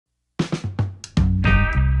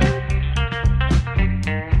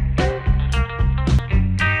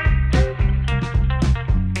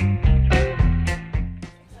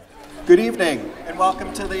Good evening, and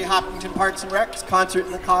welcome to the Hopkinton Parks and Recs Concert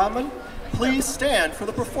in the Common. Please stand for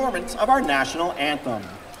the performance of our national anthem.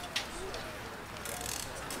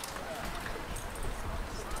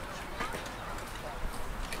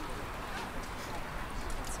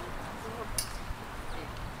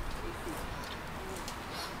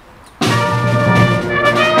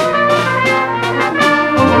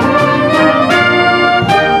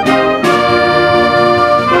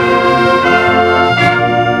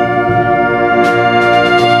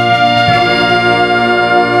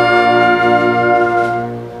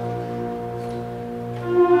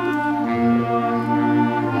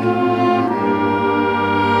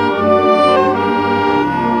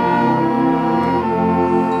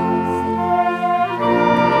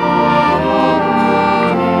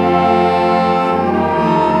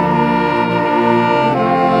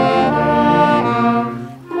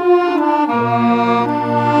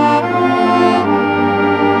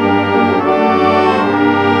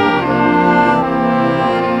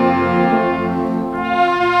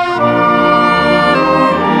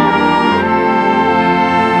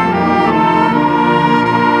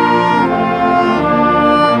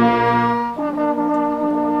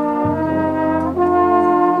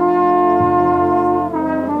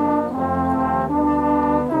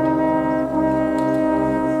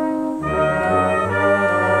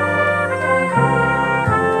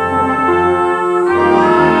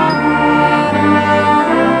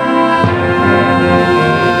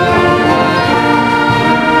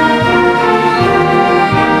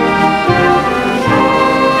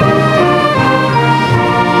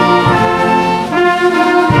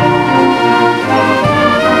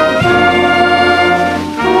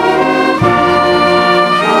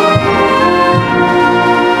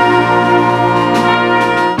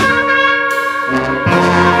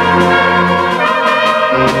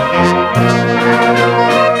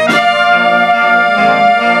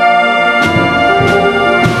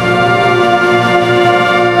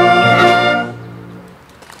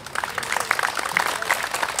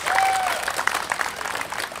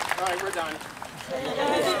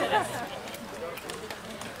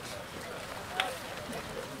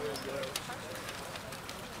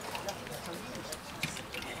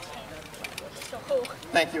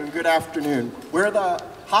 Thank you and good afternoon. We're the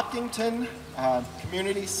Hopkinton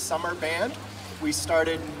Community Summer Band. We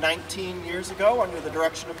started 19 years ago under the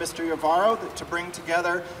direction of Mr. Yavaro to bring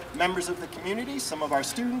together members of the community, some of our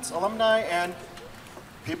students, alumni, and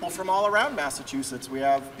people from all around Massachusetts. We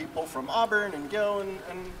have people from Auburn and Gill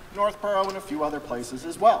and Northborough and a few other places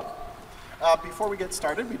as well. Before we get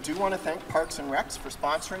started, we do want to thank Parks and Recs for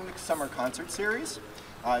sponsoring the summer concert series.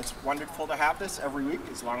 It's wonderful to have this every week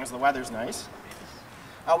as long as the weather's nice.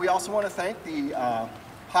 We also want to thank the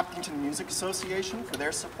Hopkinton Music Association for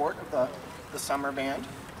their support of the summer band.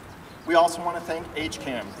 We also want to thank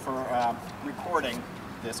HCAM for recording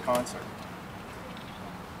this concert.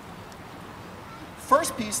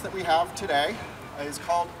 First piece that we have today is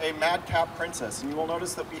called A Madcap Princess, and you will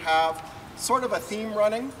notice that we have sort of a theme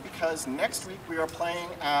running because next week we are playing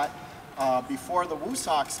at before the Woo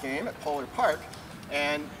Sox game at Polar Park,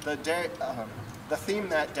 and the theme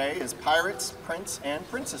that day is Pirates, Prince, and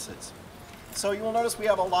Princesses. So you will notice we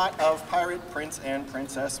have a lot of pirate, prince, and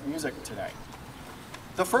princess music today.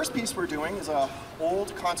 The first piece we're doing is an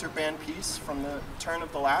old concert band piece from the turn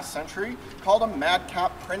of the last century called A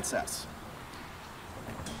Madcap Princess.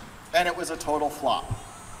 And it was a total flop.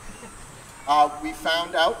 We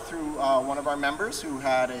found out through one of our members who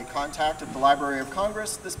had a contact at the Library of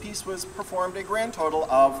Congress, this piece was performed a grand total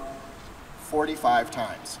of 45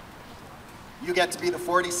 times. You get to be the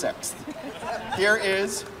 46th. Here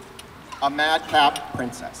is A Madcap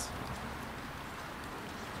Princess.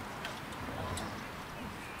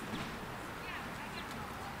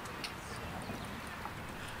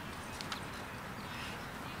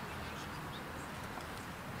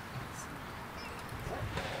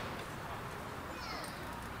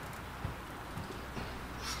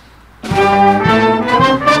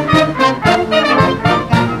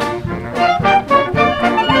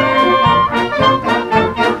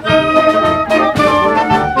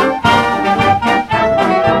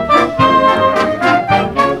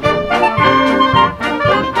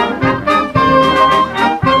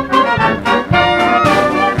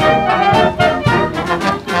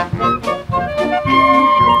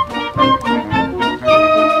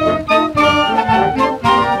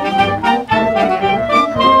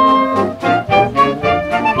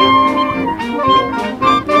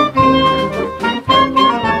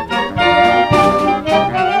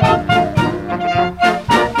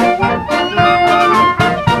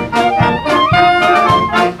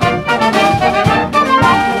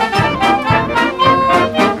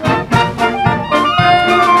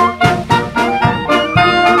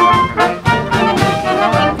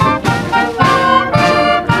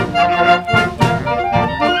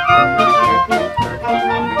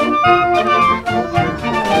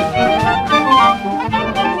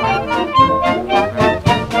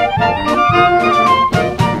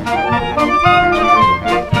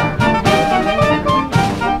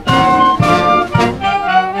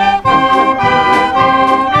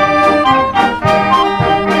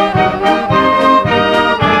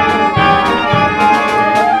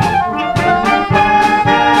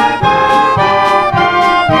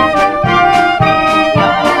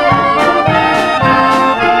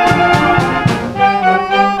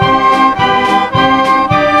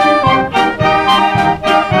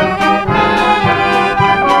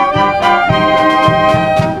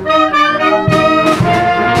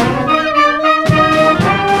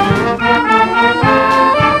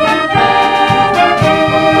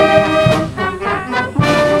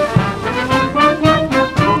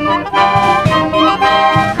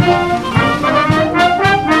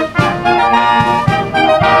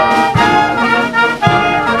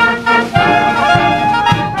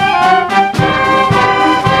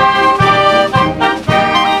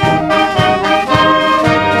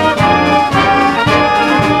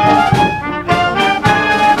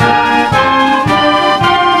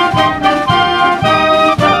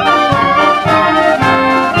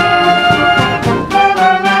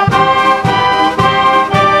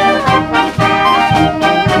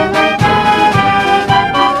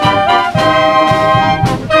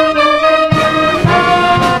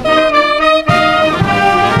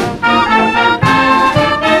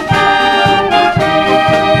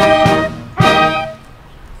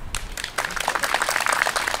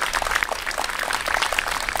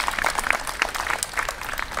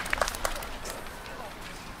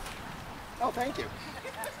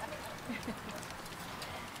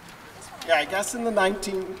 Yeah, I guess in the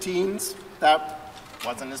 19 teens that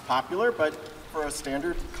wasn't as popular, but for a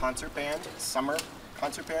standard concert band, summer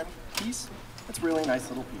concert band piece, it's a really nice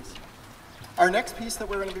little piece. Our next piece that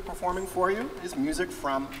we're going to be performing for you is music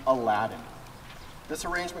from Aladdin. This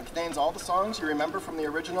arrangement contains all the songs you remember from the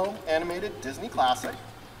original animated Disney classic.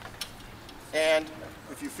 And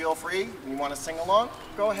if you feel free and you want to sing along,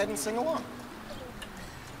 go ahead and sing along.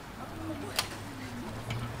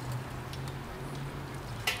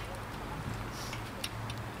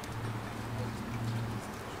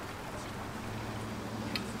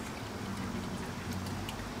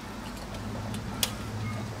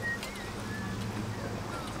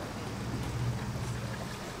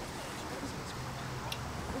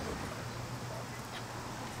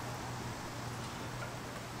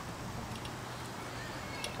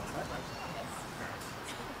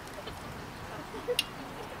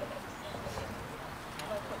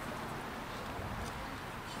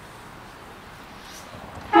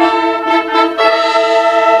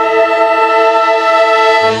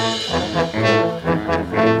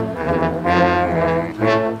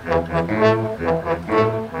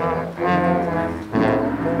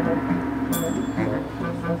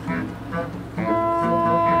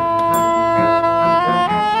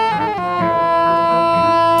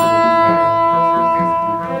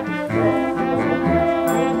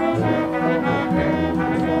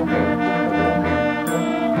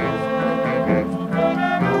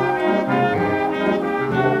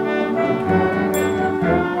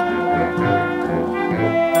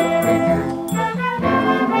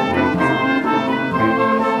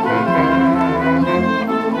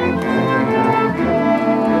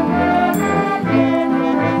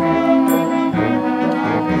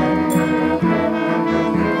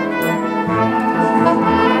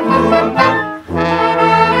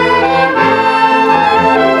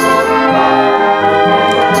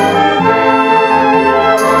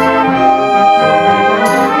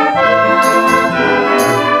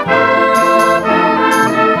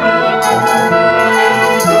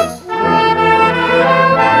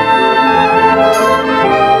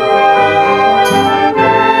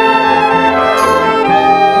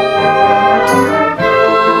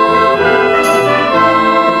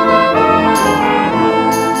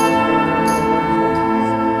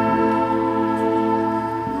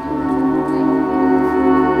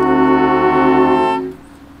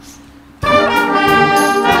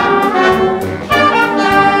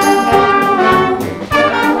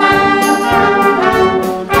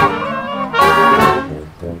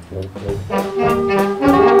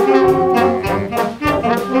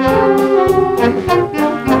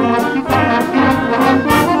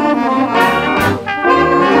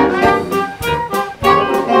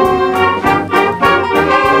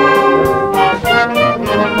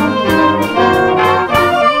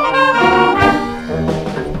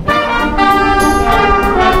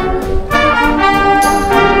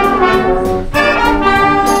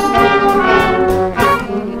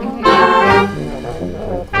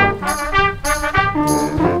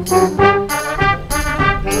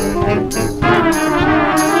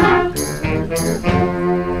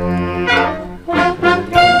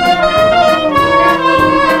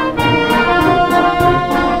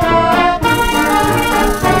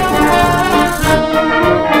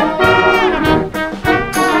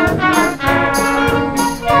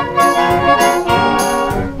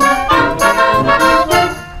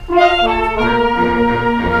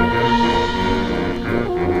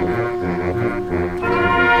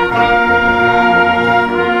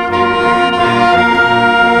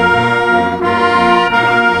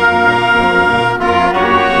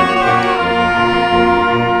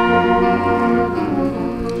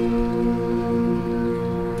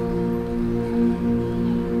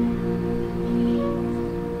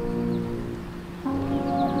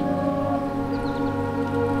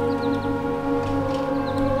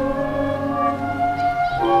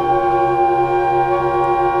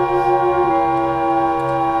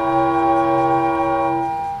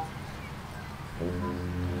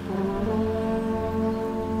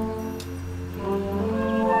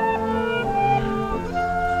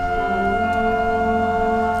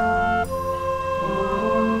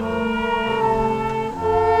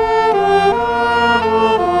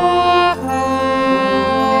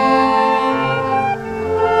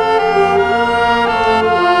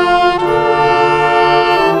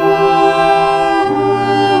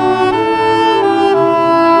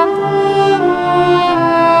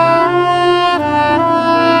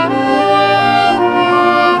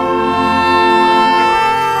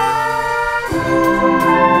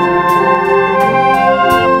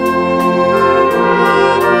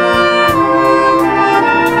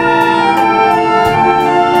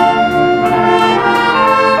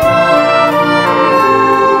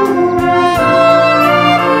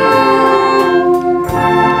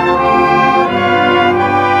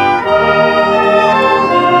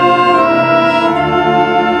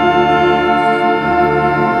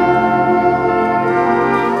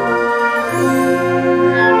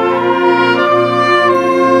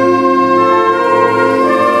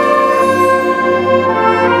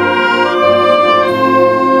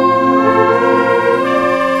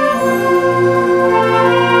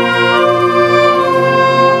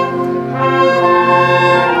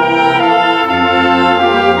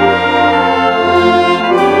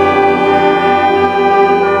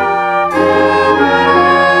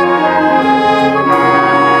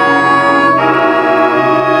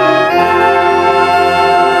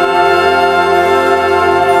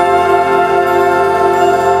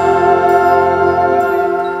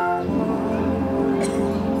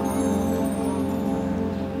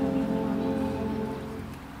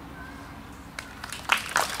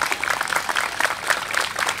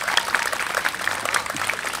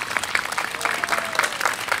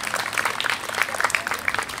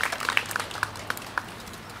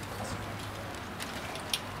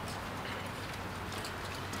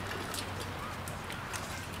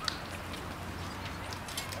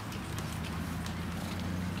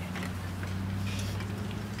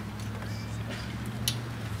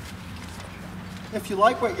 If you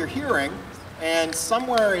like what you're hearing, and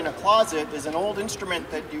somewhere in a closet is an old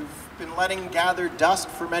instrument that you've been letting gather dust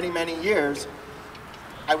for many, many years,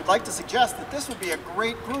 I would like to suggest that this would be a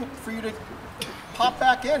great group for you to pop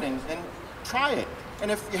back in and try it.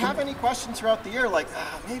 And if you have any questions throughout the year, like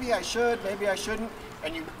maybe I should, maybe I shouldn't,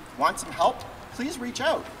 and you want some help, please reach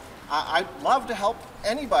out. I'd love to help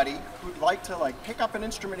anybody who'd like to pick up an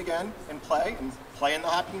instrument again and play in the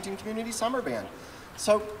Hopkinton Community Summer Band.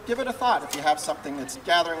 So give it a thought if you have something that's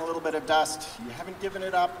gathering a little bit of dust, you haven't given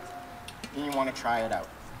it up, and you want to try it out.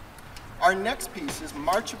 Our next piece is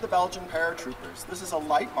March of the Belgian Paratroopers. This is a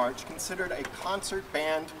light march considered a concert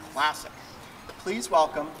band classic. Please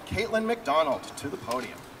welcome Caitlin McDonald to the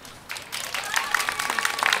podium.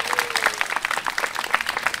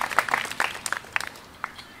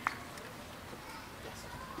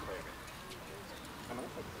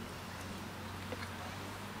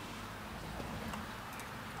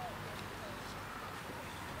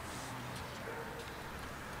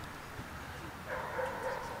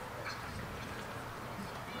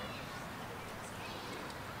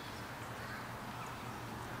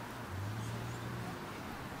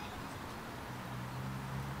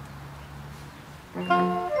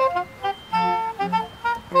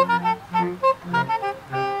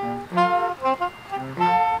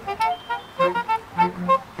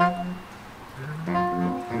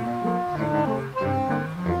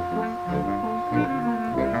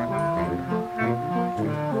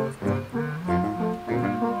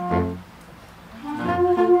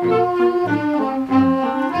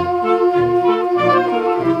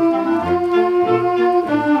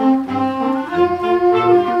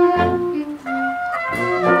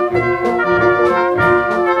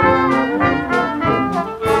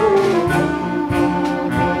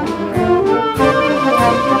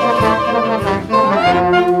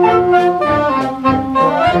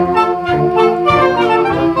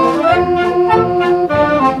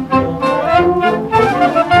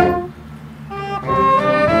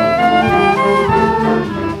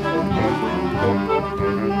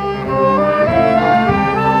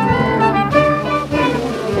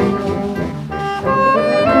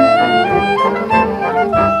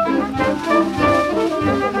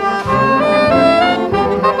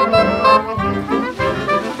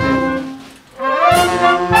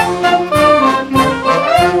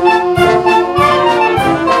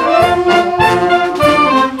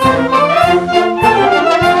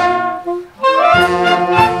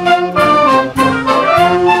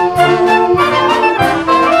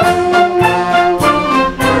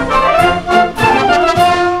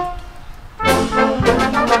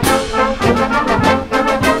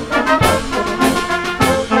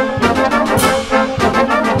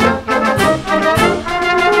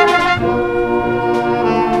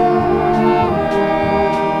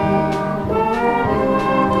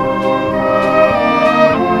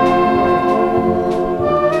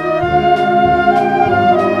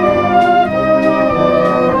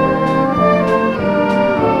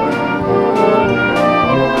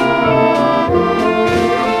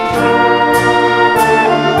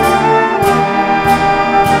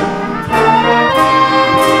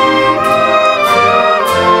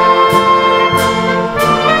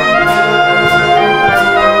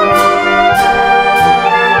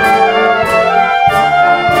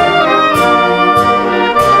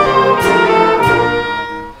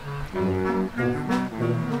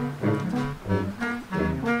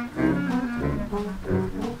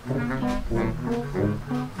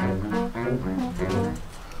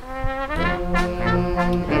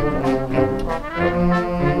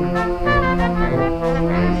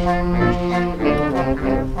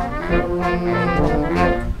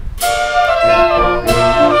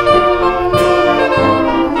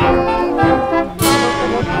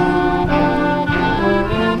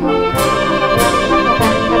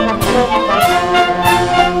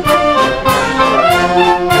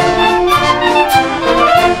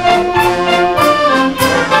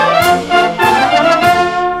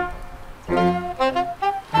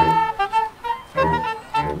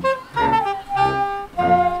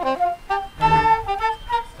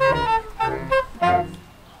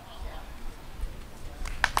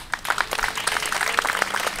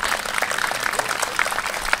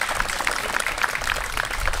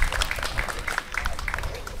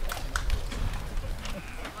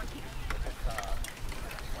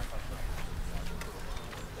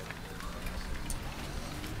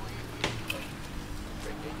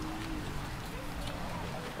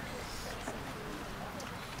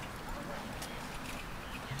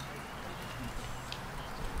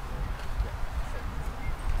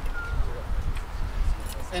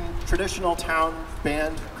 in traditional town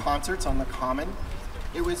band concerts on the Common,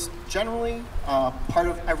 it was generally part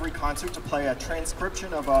of every concert to play a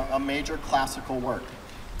transcription of a major classical work.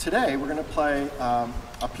 Today, we're going to play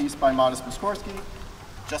a piece by Modest Mussorgsky,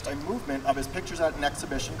 just a movement of his pictures at an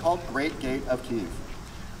exhibition called Great Gate of Kiev.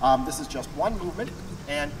 This is just one movement,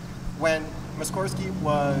 and when Mussorgsky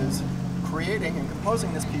was creating and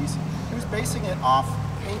composing this piece, he was basing it off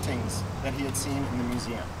paintings that he had seen in the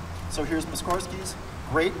museum. So here's Mussorgsky's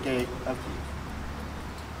Great Gate of Kiev.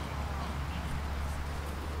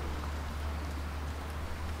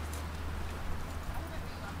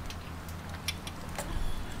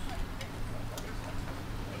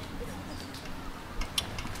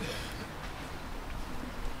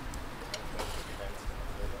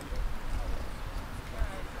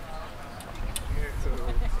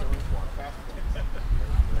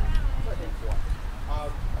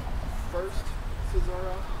 First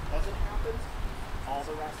caesura doesn't happen, all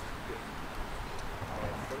the rest do.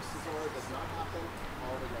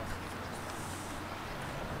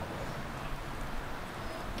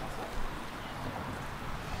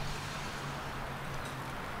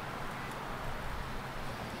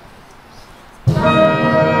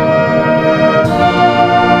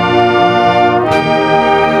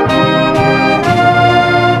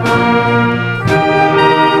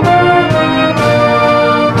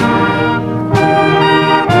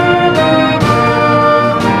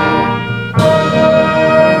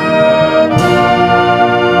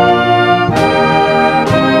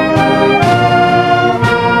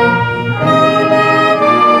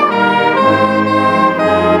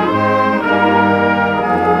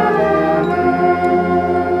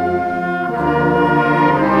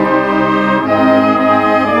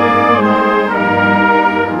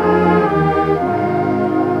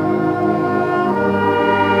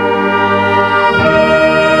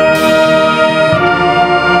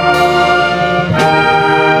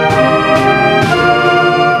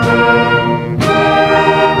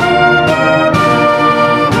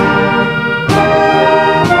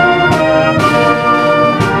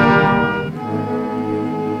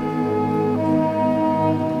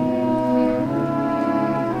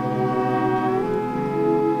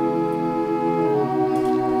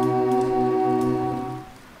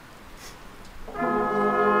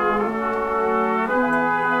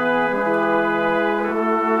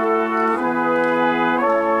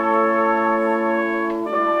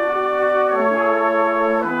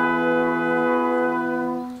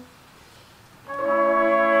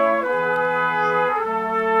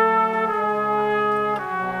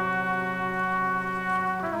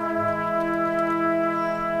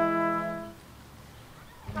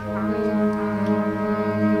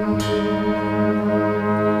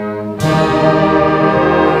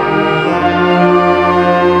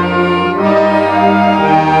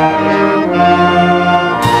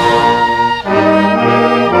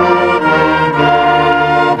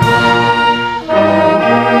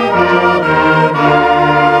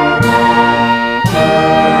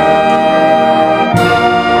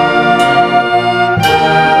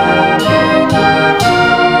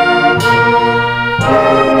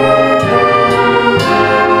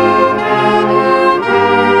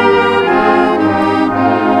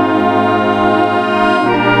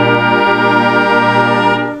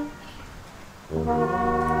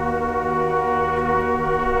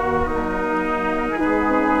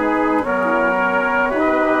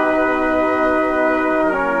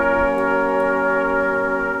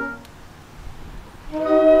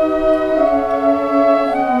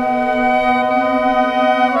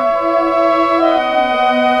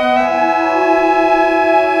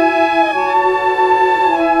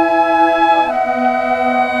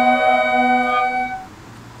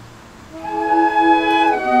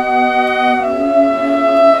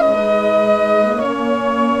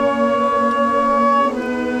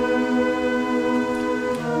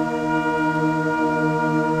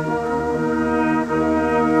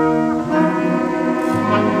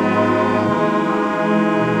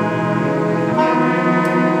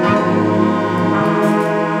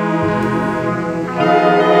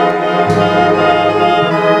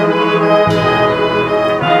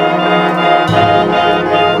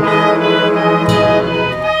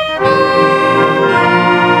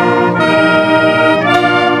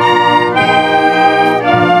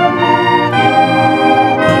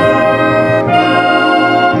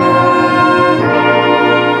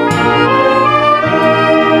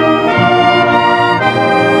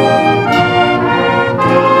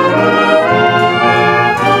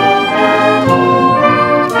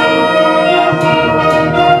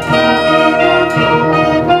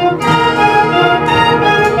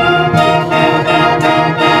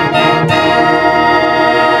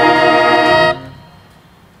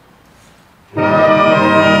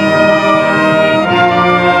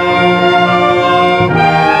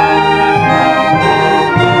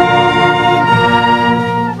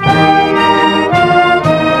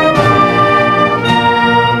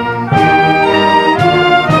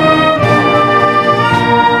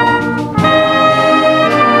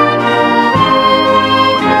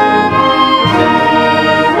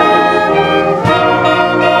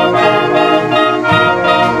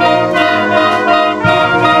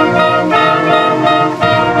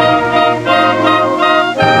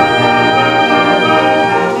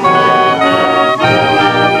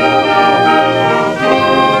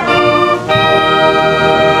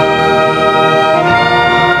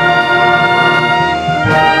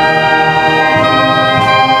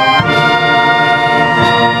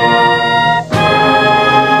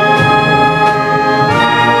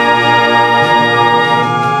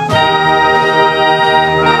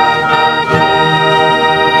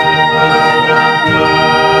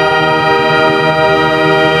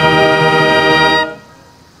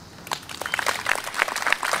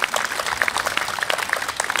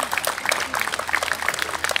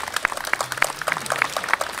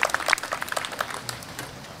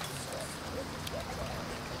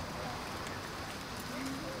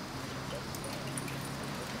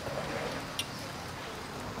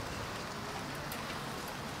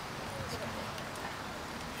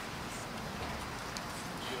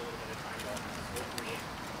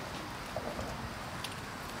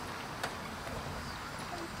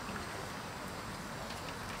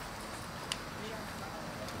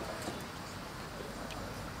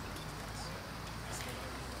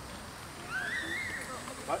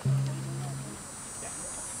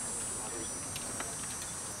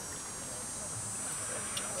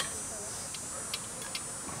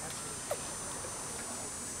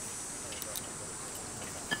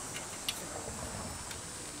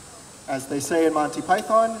 As they say in Monty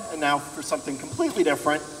Python, and now for something completely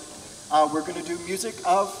different, we're going to do music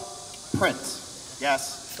of Prince.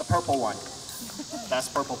 Yes, the purple one. That's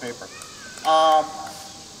purple paper.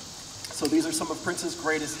 So these are some of Prince's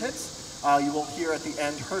greatest hits. You will hear at the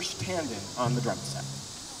end Hirsch Tandon on the drum set.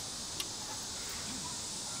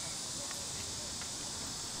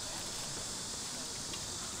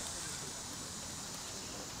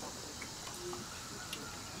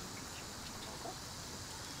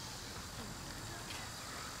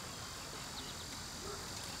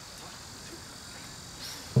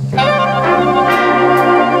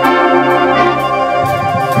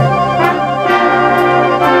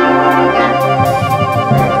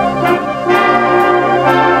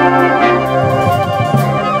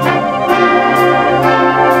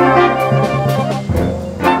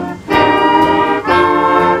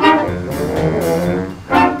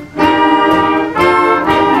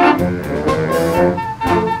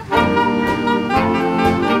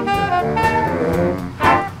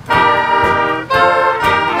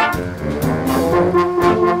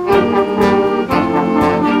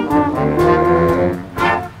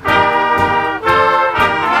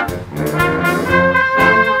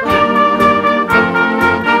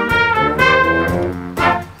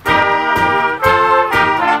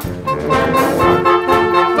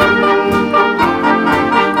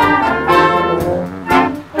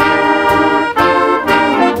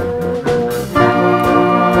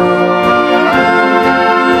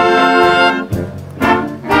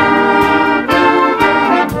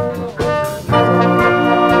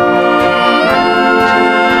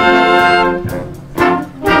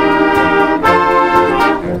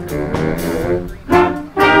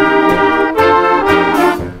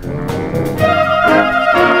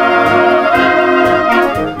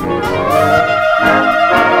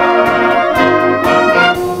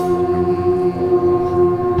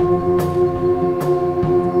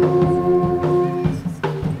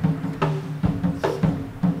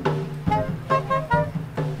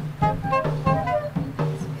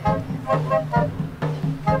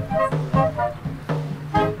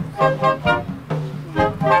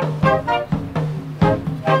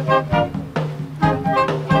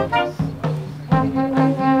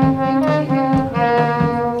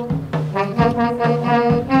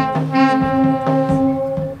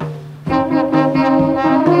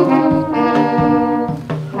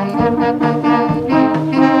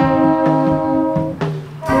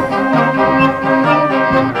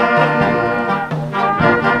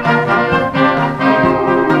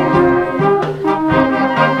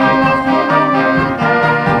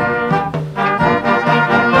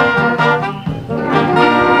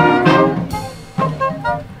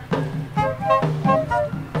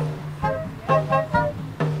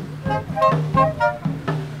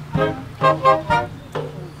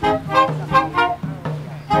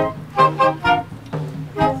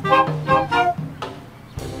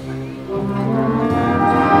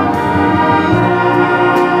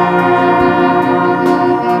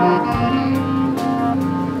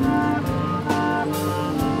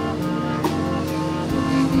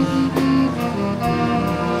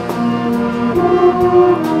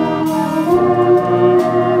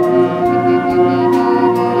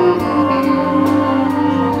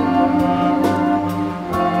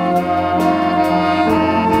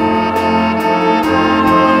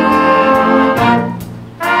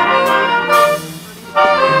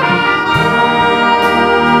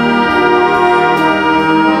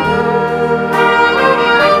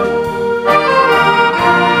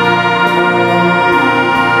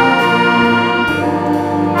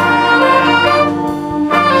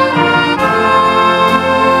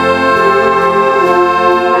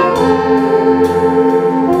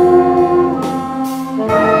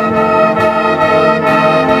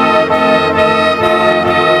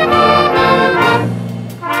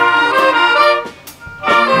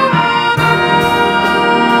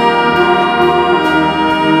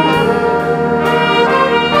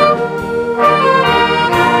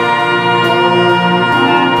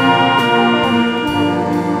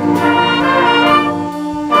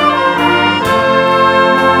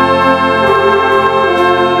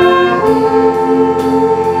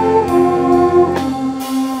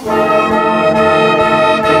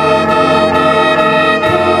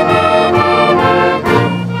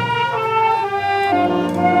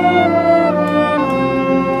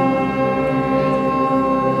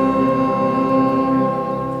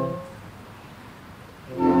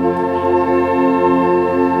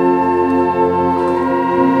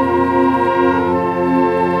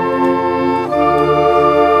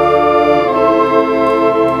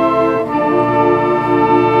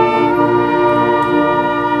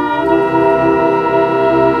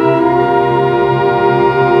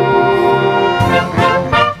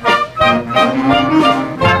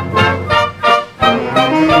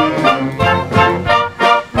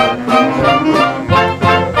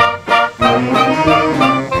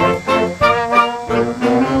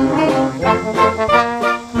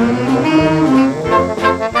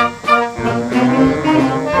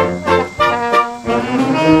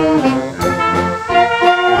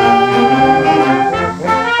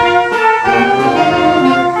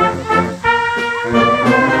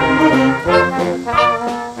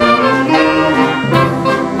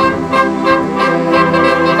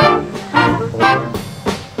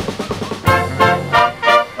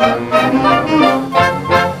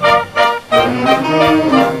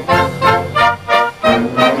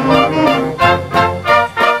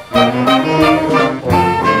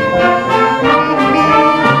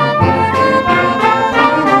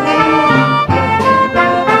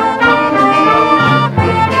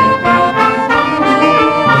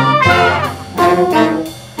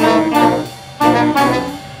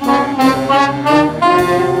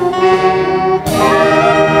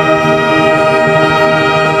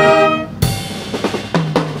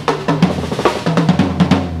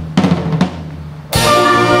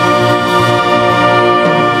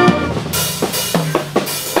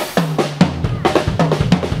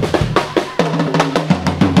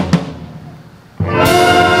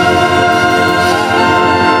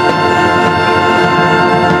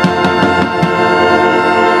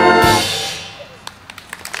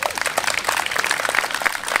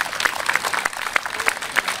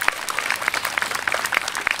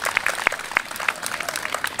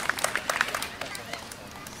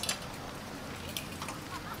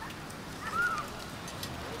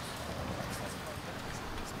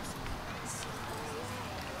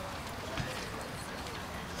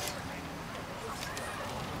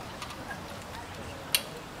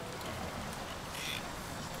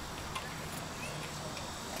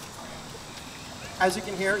 As you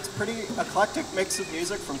can hear, it's a pretty eclectic mix of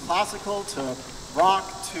music, from classical to rock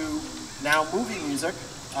to now movie music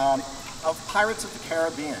of Pirates of the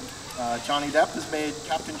Caribbean. Johnny Depp has made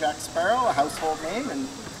Captain Jack Sparrow a household name, and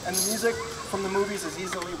the music from the movies is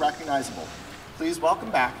easily recognizable. Please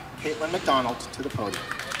welcome back Caitlin McDonald to the podium.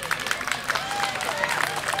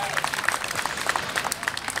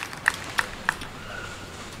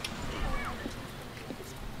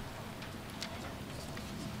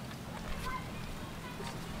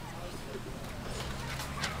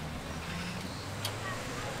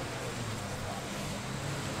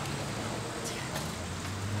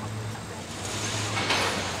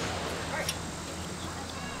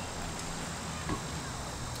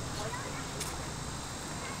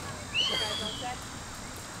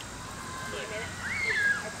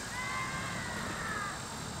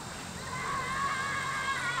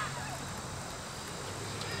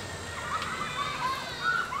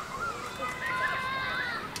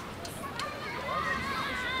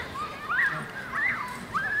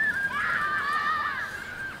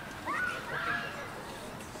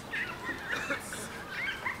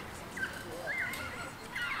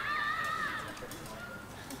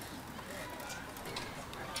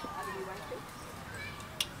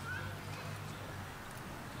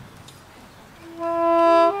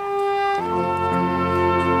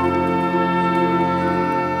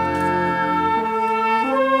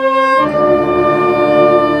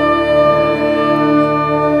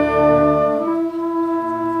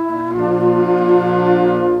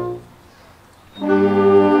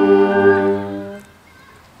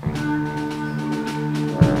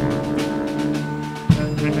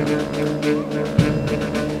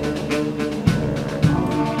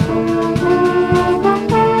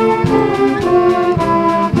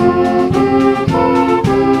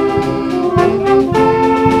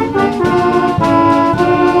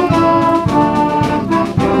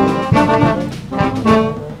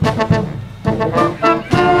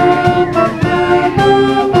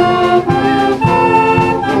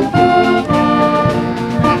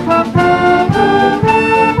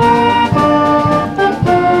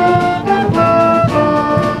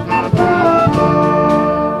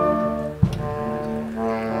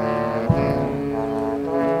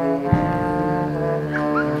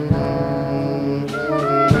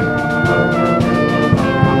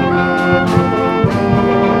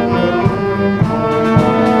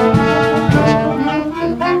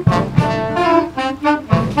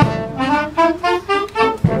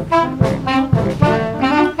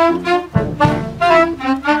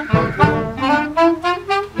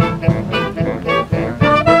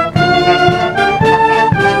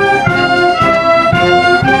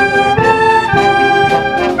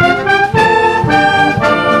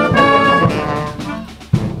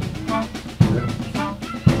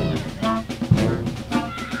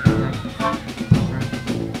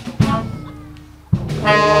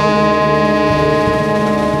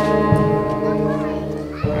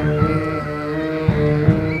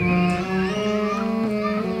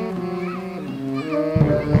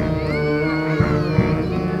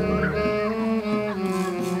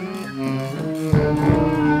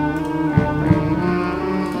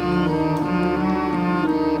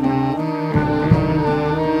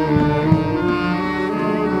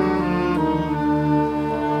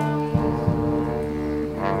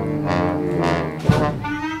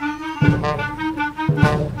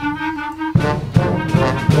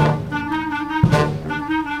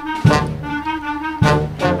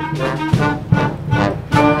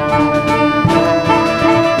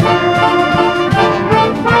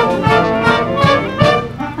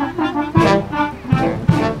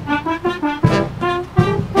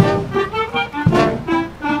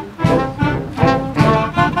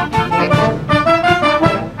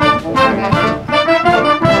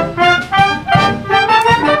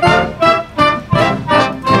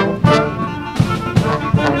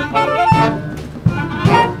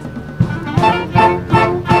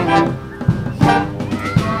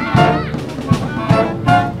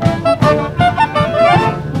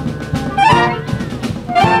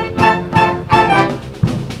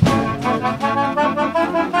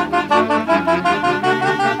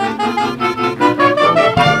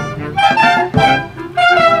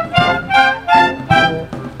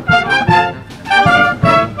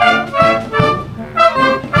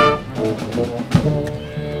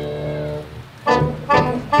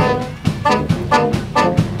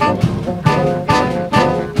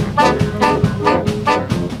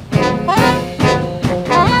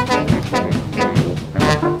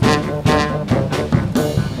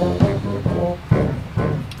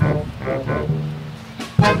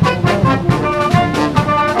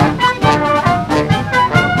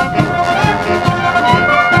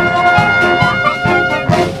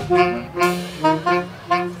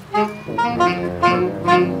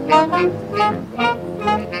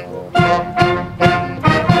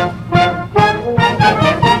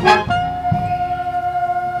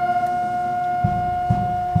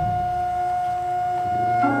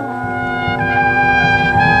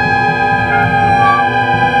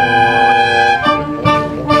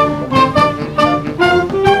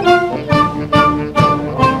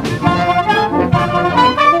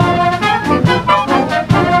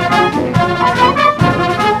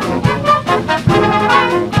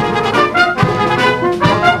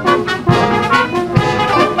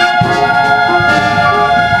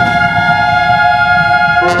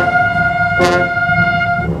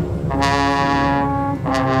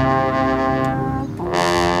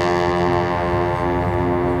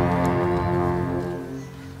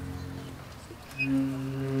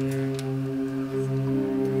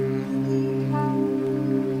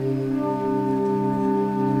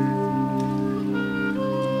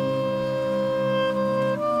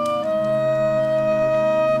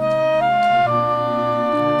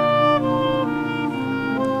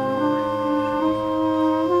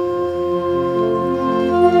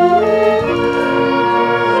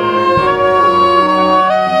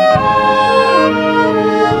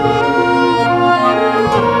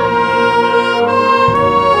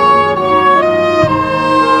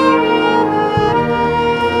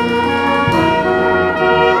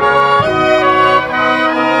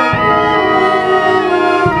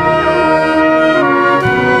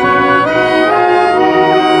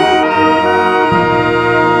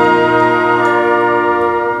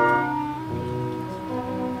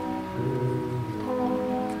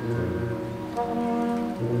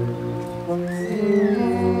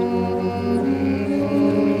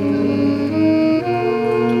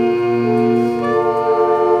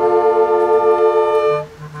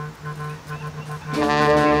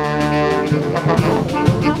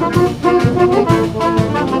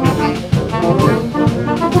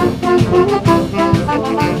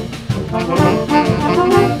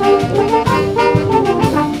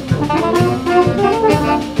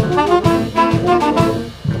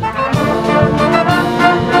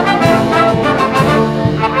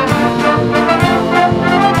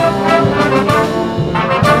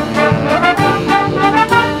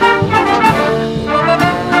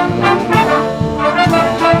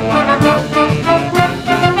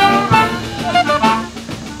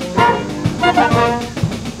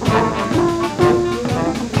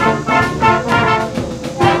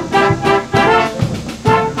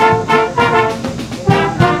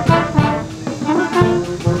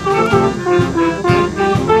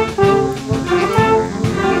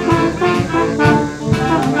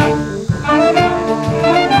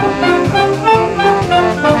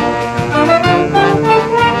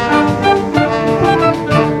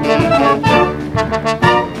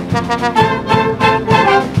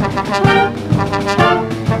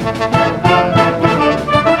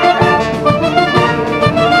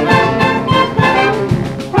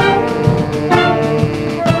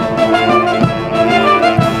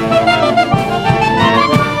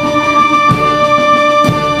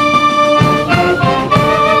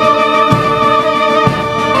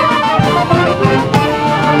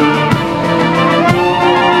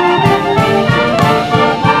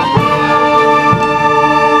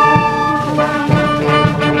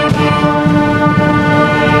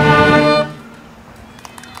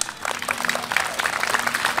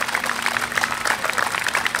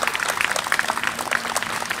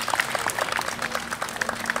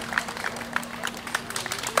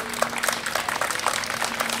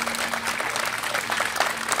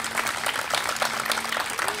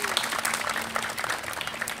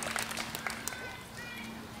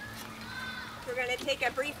 take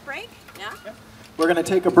a brief break. Yeah? We're going to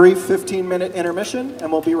take a brief 15-minute intermission,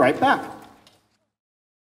 and we'll be right back.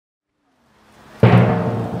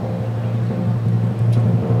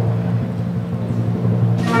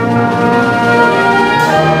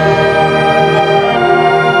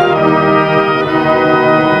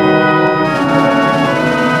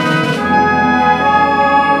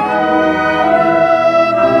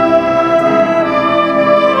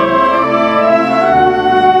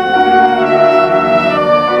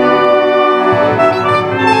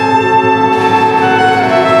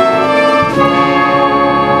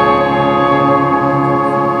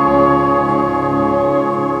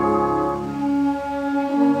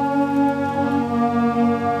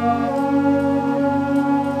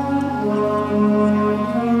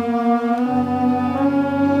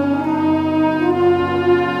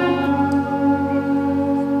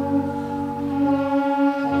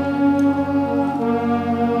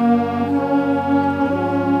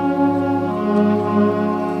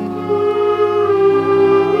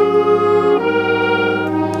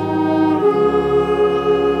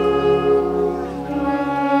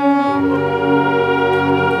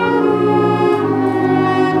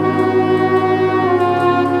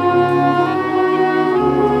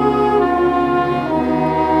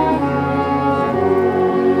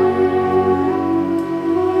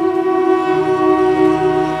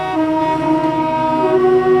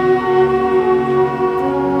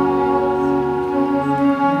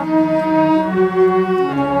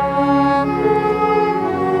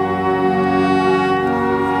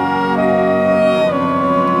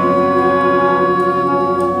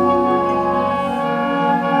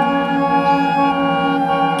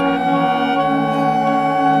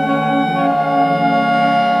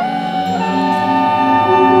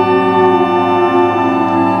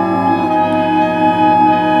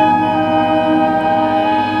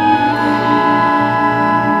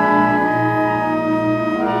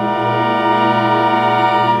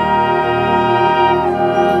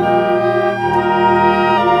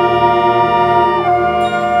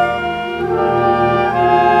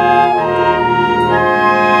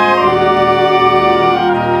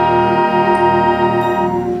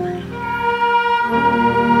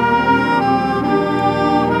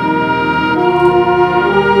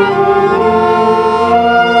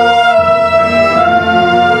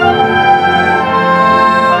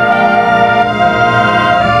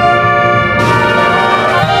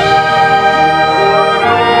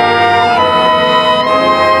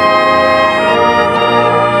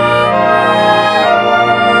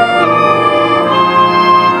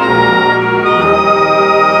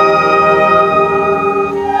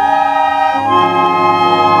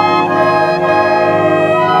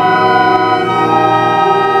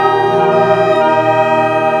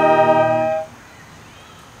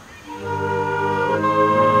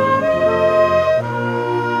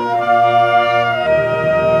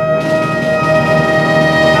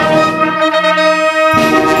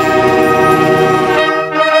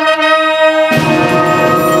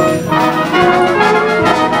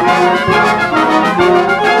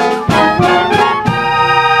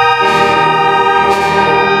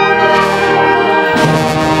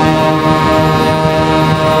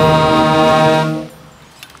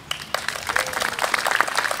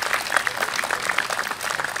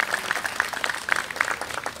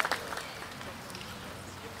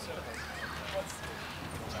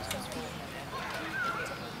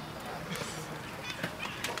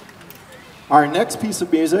 Our next piece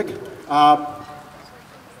of music is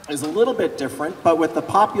a little bit different, but with the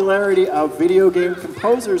popularity of video game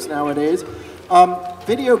composers nowadays,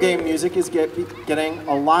 video game music is getting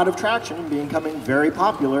a lot of traction and becoming very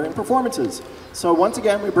popular in performances. So once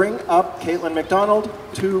again, we bring up Caitlin McDonald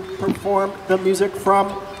to perform the music from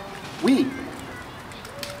Wii.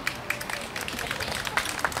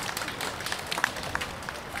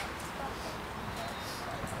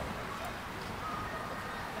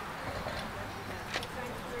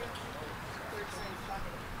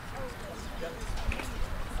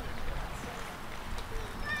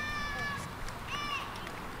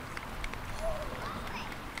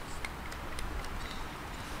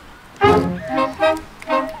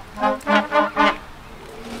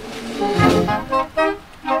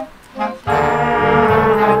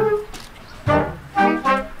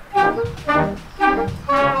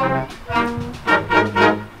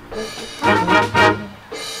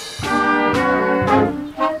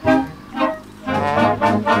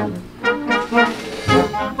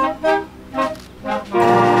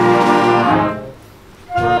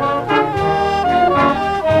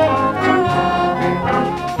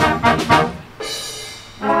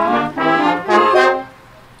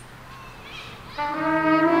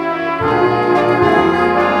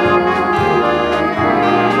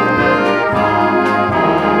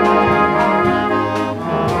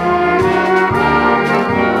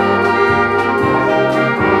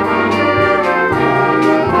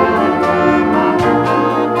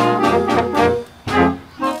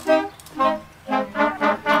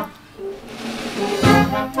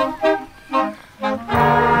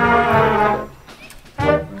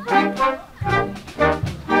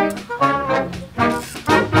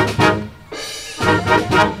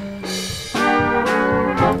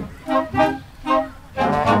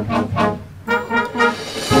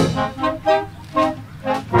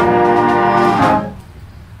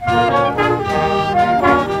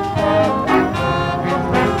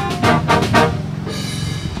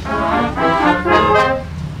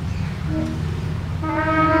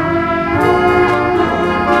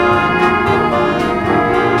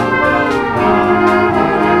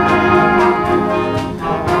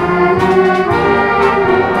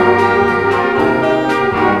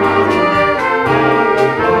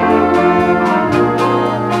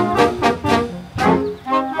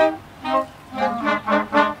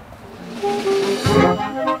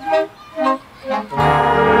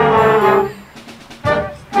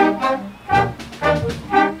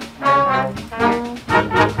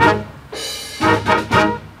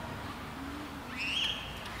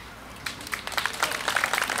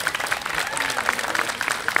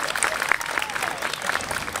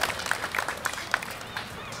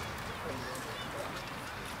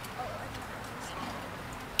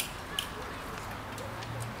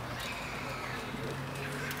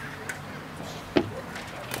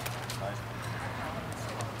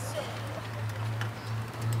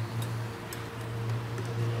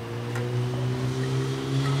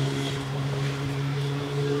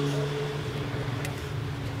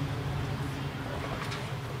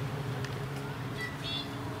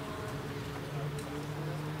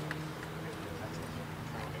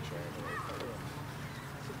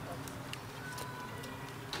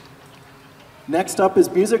 Next up is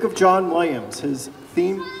music of John Williams, his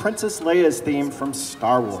theme, Princess Leia's theme from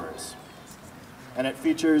Star Wars. And it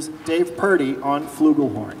features Dave Purdy on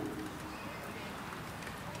flugelhorn.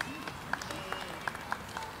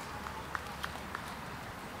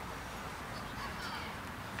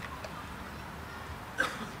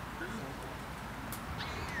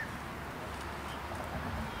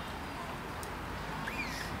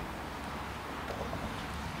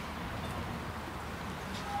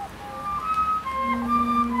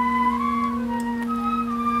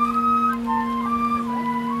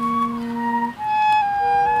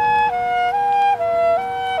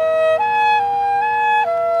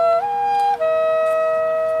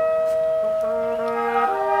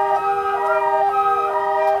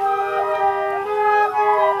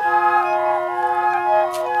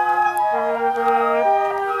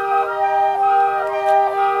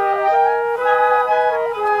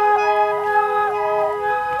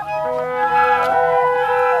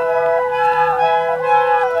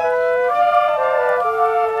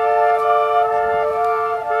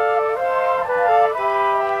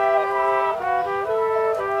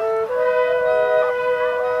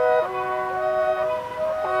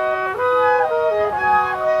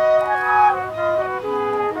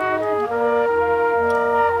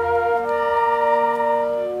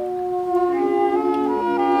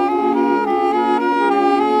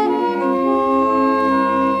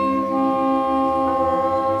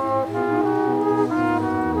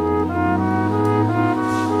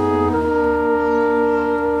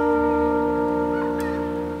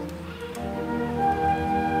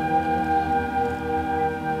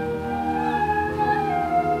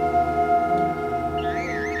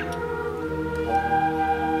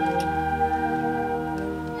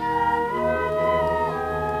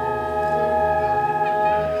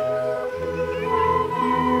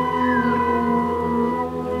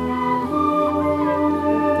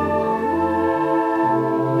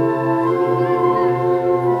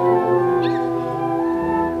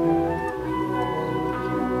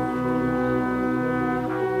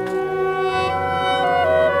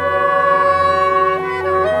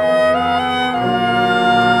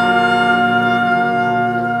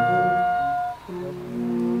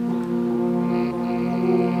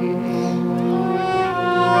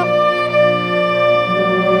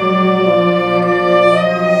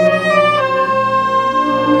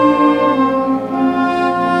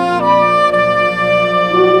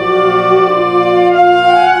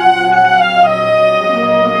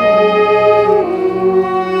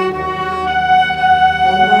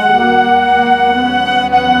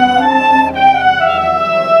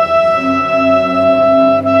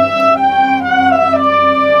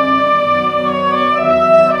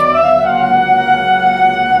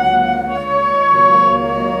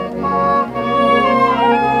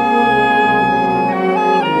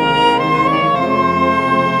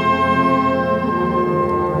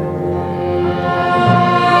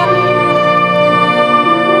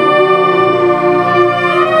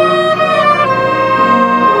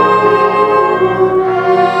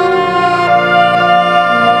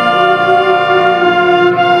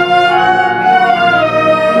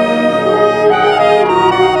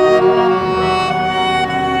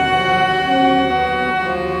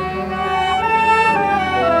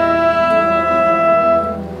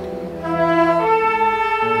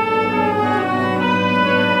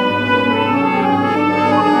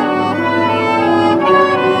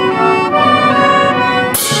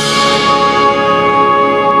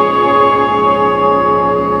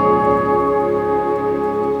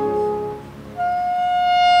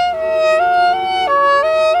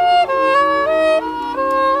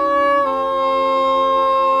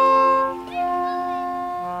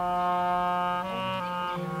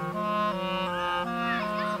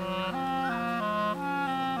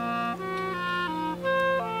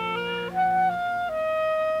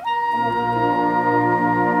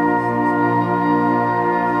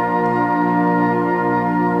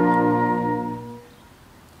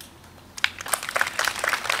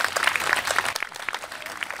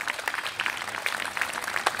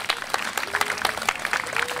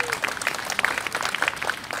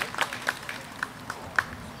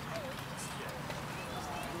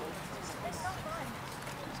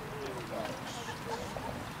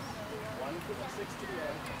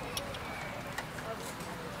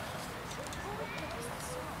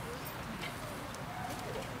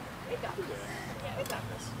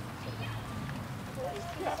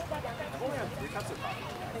 Yeah. I've only had 3 cups of coffee.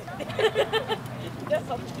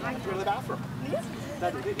 Go to the bathroom.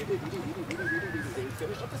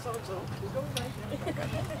 Finish up the song, so we'll go right.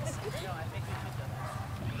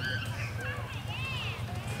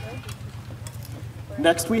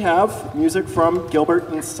 Next we have music from Gilbert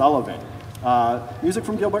and Sullivan. Music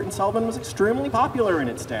from Gilbert and Sullivan was extremely popular in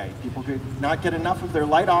its day. People could not get enough of their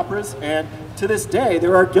light operas, and to this day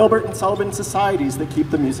there are Gilbert and Sullivan societies that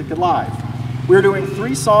keep the music alive. We're doing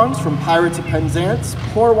 3 songs from Pirates of Penzance,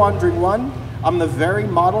 Poor Wandering One, I'm the Very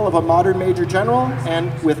Model of a Modern Major General,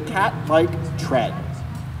 and With Cat-Like Tread.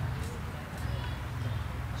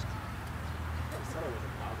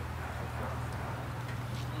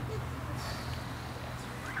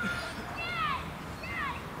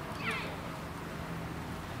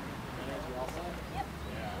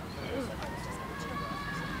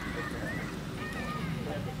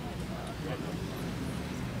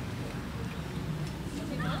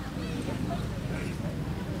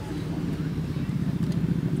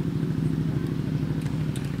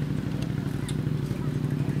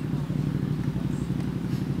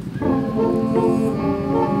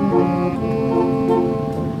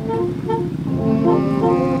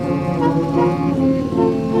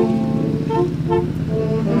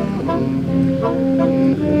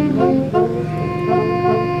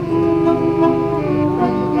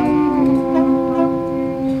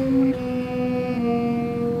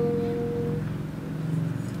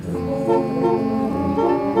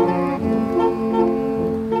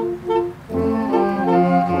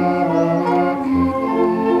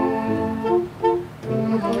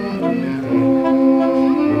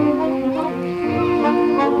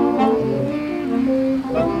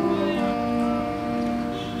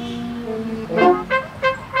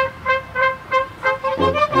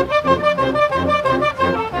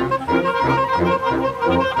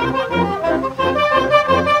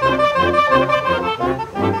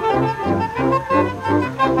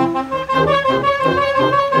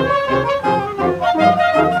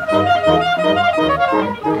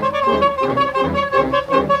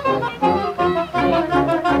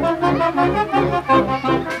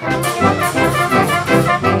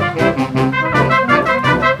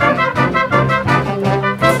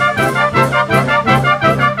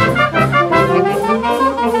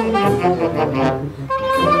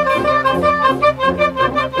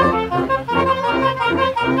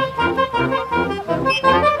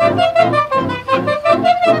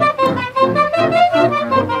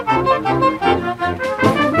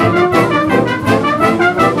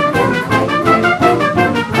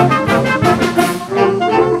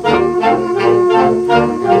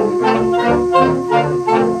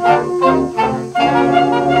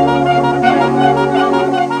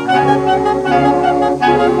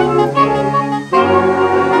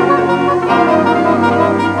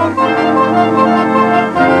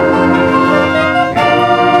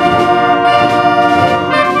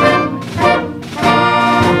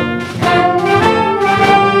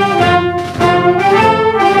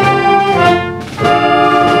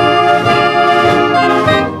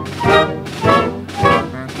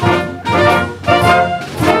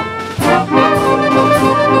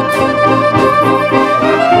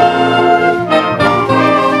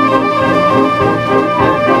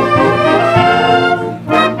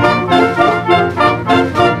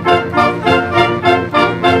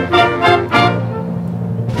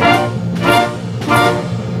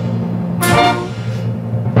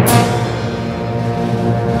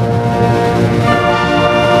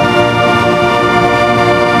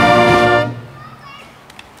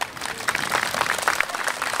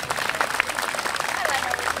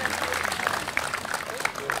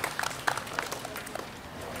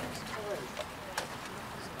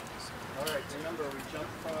 Remember, we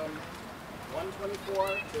jumped from 124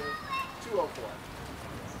 to 204.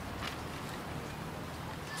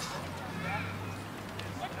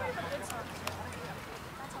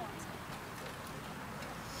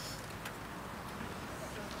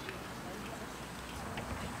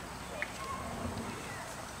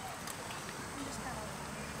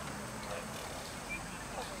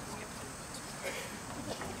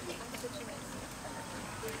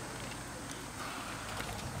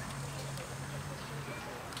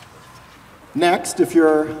 Next, if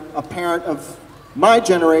you're a parent of my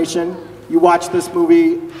generation, you watch this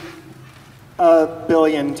movie a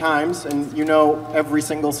billion times and you know every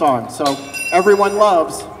single song. So everyone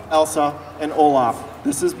loves Elsa and Olaf.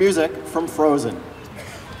 This is music from Frozen.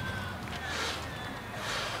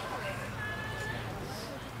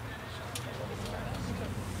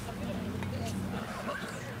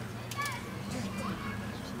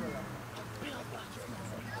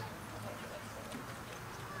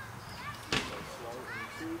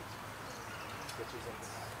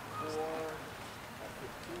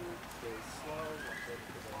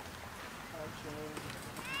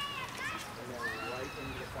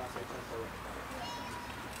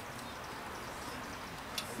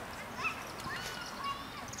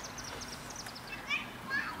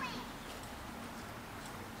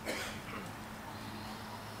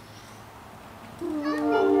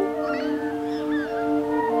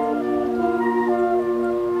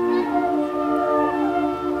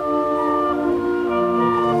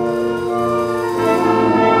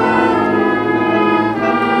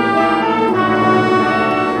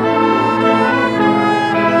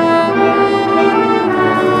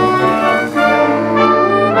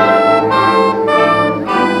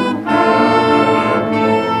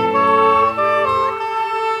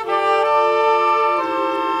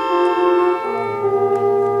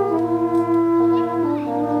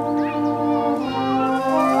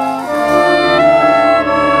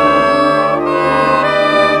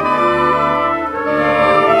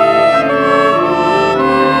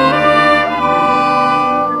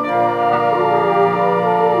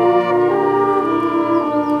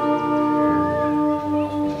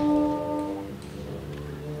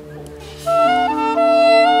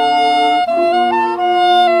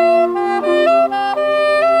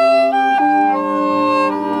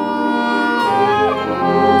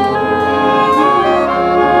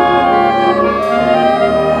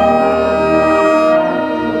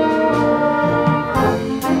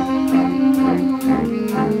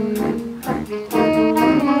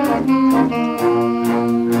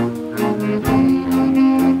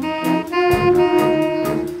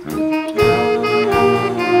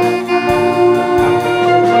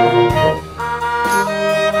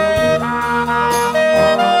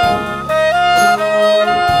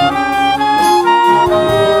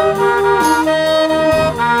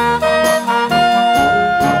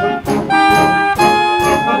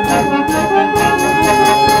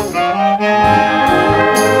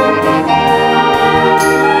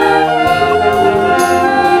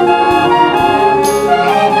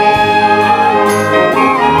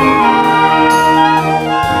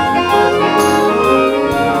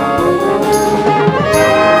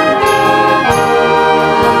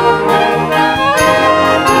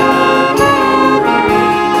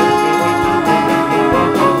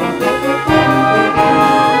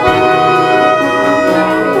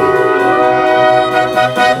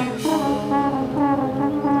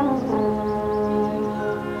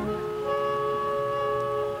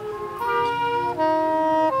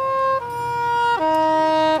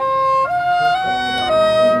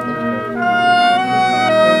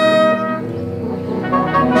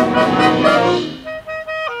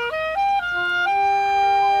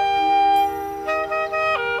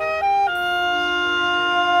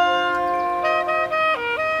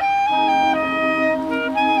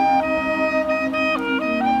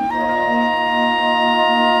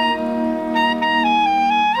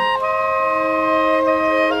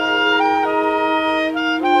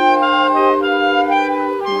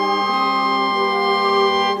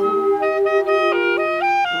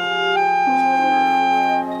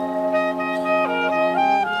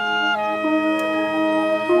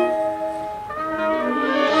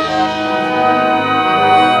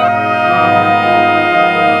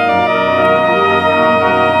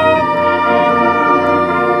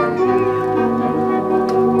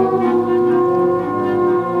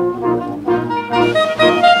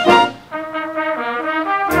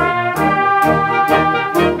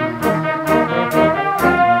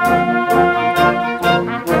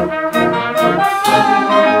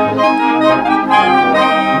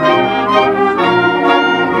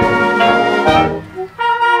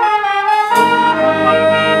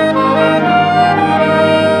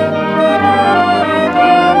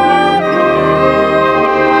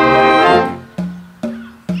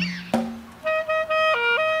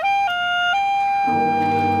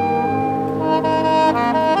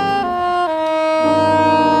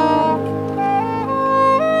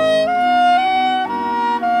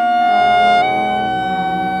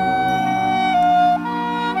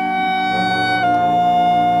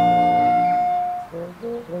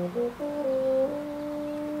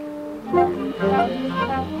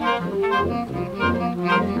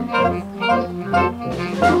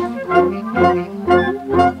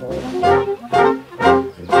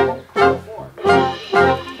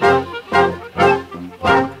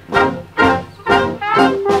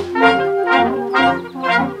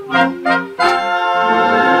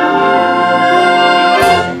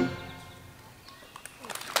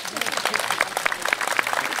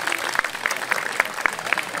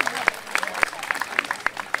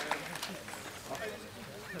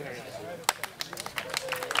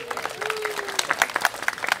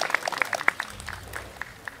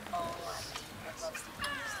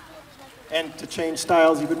 And to change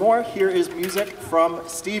styles even more, here is music from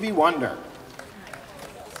Stevie Wonder.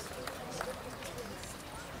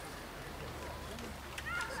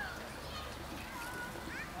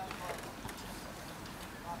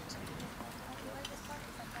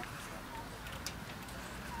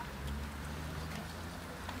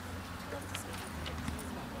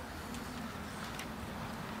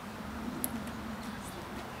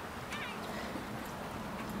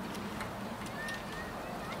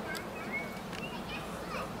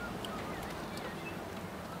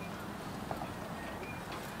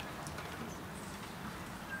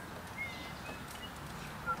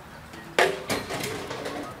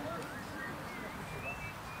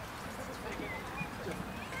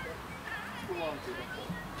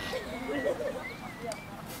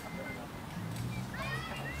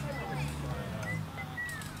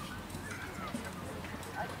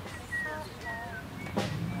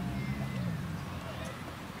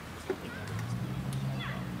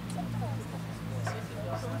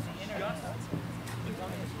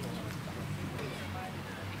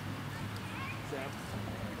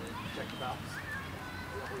 Check the valves.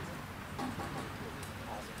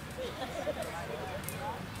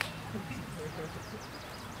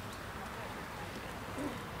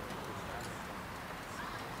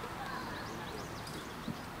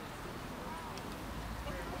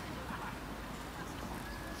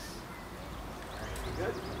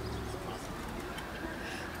 Good.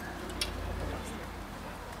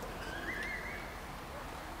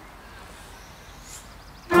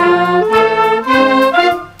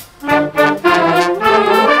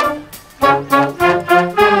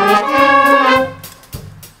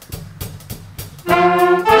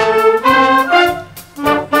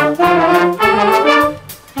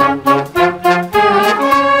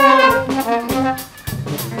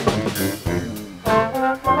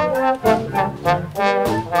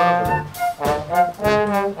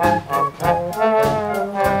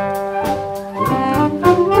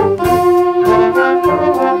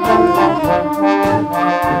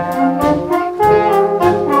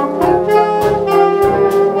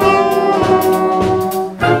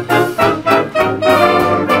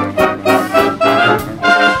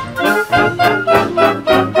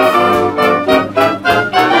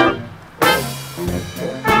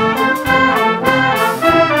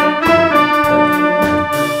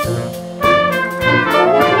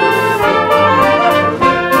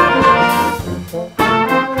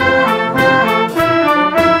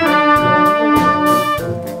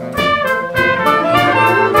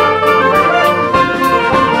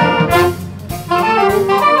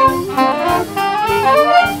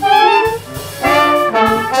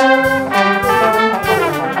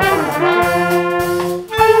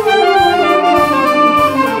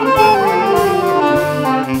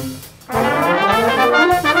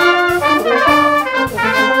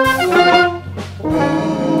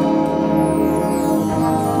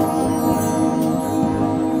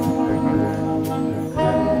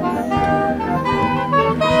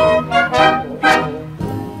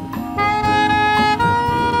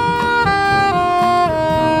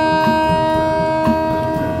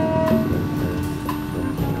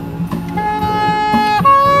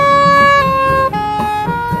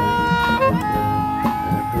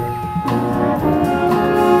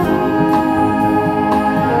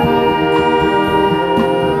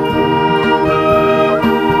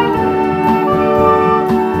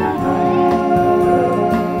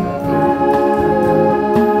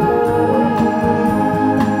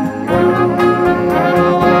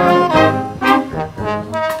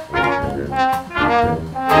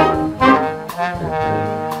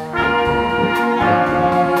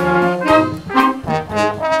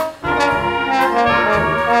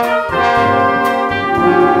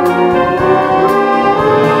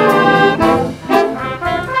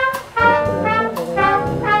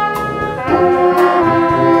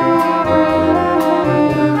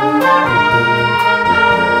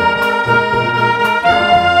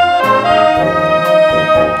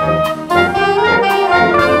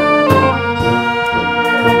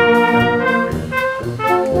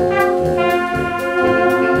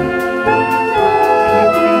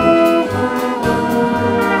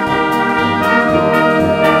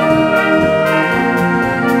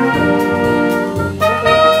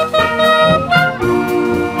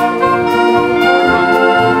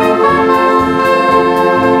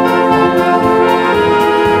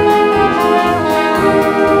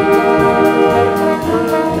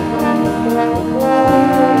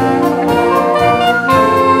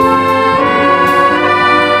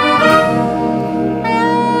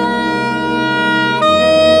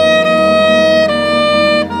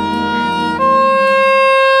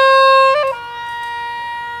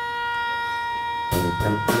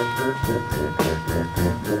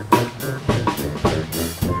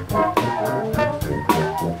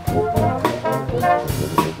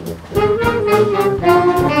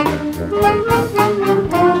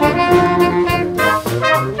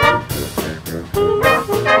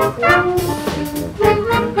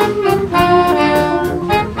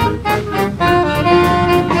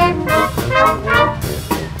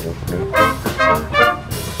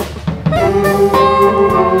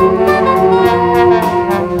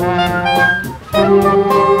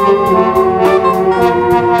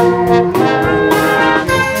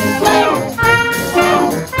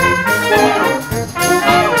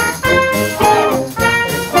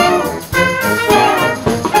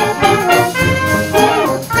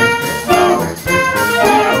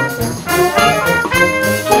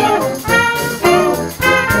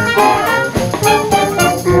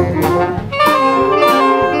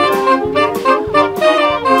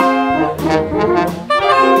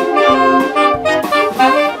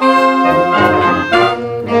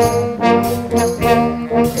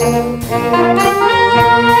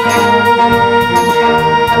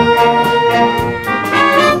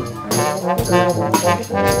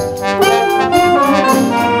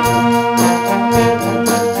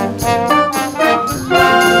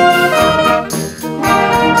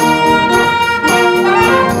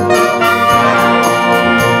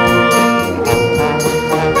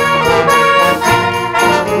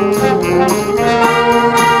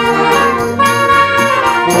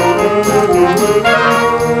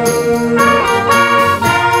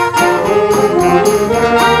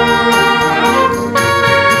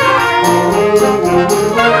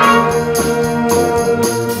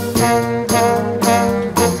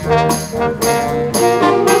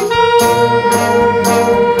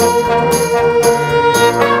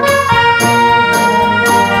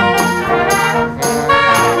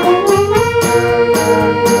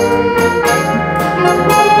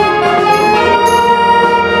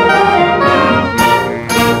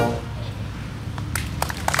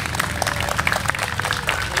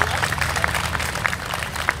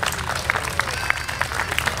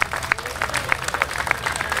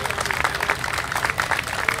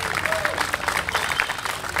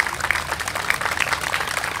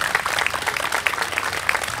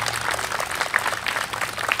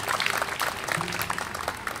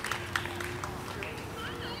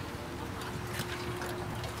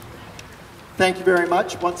 Thank you very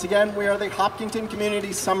much. Once again, we are the Hopkinton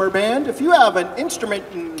Community Summer Band. If you have an instrument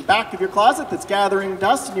in the back of your closet that's gathering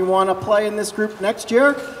dust and you want to play in this group next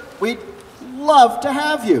year, we'd love to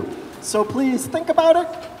have you. So please think about it.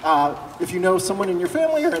 If you know someone in your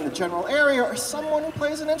family or in the general area or someone who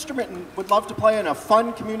plays an instrument and would love to play in a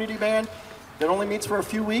fun community band that only meets for a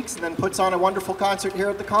few weeks and then puts on a wonderful concert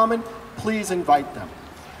here at the Common, please invite them.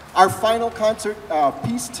 Our final concert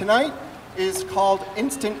piece tonight is called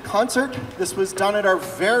Instant Concert. This was done at our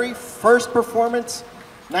very first performance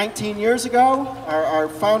 19 years ago. Our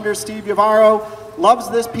founder, Steve Yavaro, loves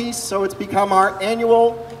this piece, so it's become our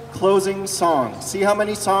annual closing song. See how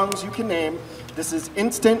many songs you can name. This is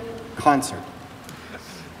Instant Concert.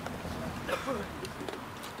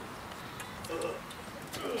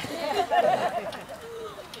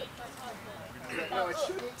 No, it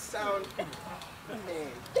shouldn't sound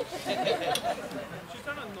mean. She's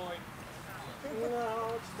not annoyed.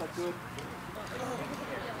 No, it's not good.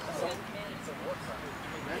 I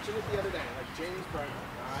mentioned it the other day, like James Brown.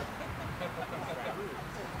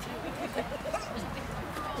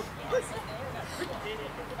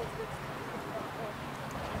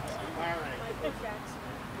 All right.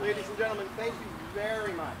 Ladies and gentlemen, thank you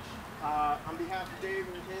very much. On behalf of Dave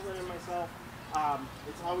and Caitlin and myself,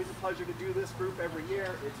 it's always a pleasure to do this group every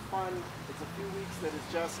year. It's fun. It's a few weeks that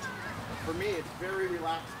is just, for me, it's very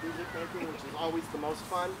relaxed music making, which is always the most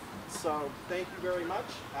fun. So thank you very much.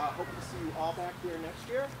 Hope to see you all back here next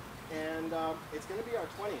year. And it's going to be our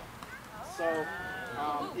 20th. So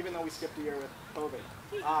even though we skipped a year with COVID,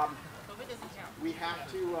 we have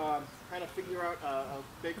to kind of figure out a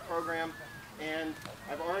big program. And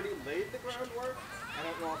I've already laid the groundwork. I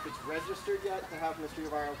don't know if it's registered yet to have Mr.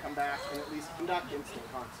 Yavaro come back and at least conduct Instant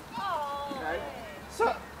Concert. Okay?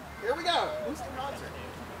 So, here we go. Instant Concert.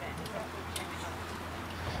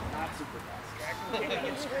 Not super fast.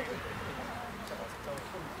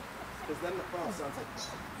 Because then the phone sounds like...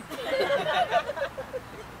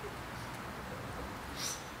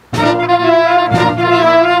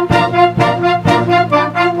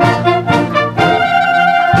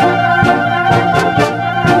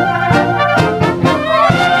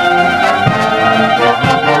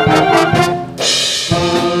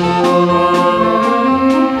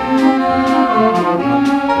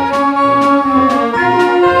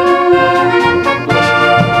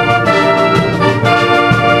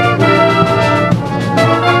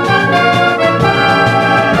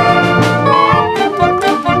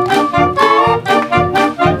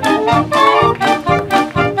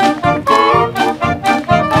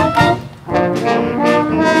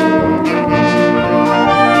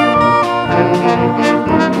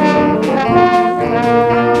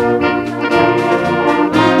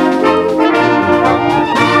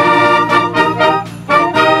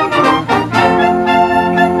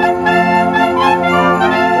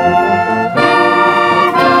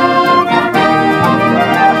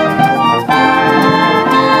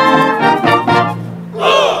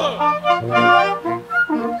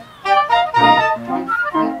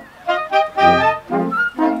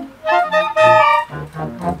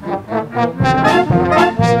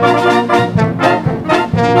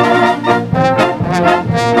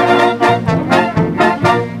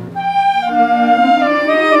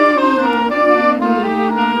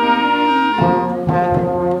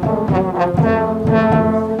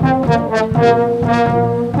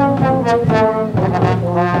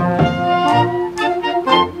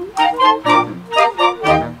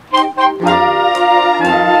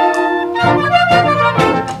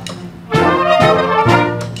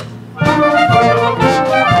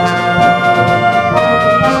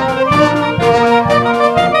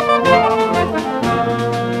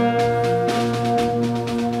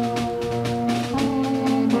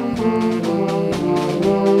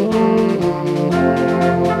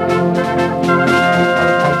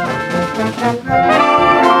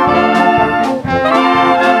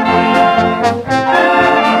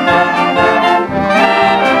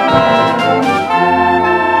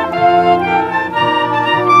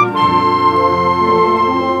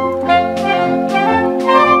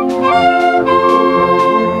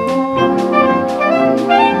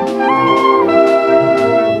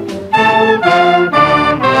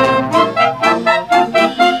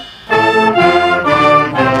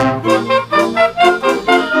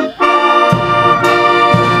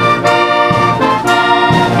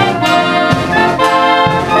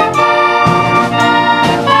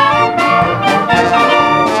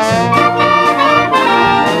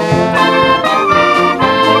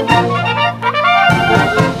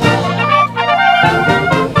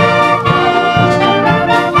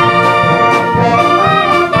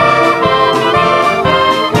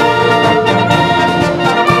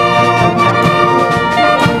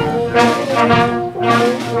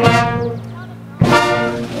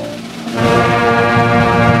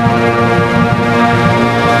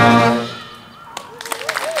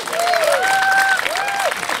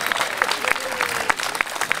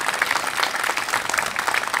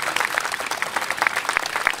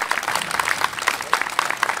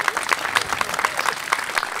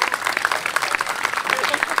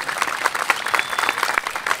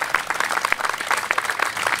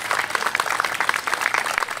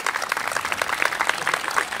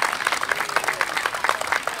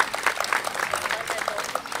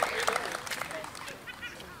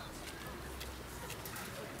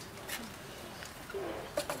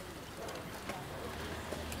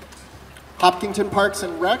 Hopkinton Parks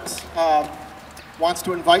and Recs wants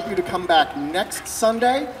to invite you to come back next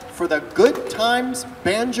Sunday for the Good Times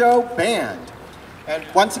Banjo Band. And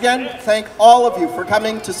once again, thank all of you for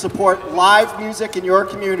coming to support live music in your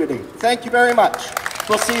community. Thank you very much.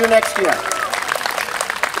 We'll see you next year.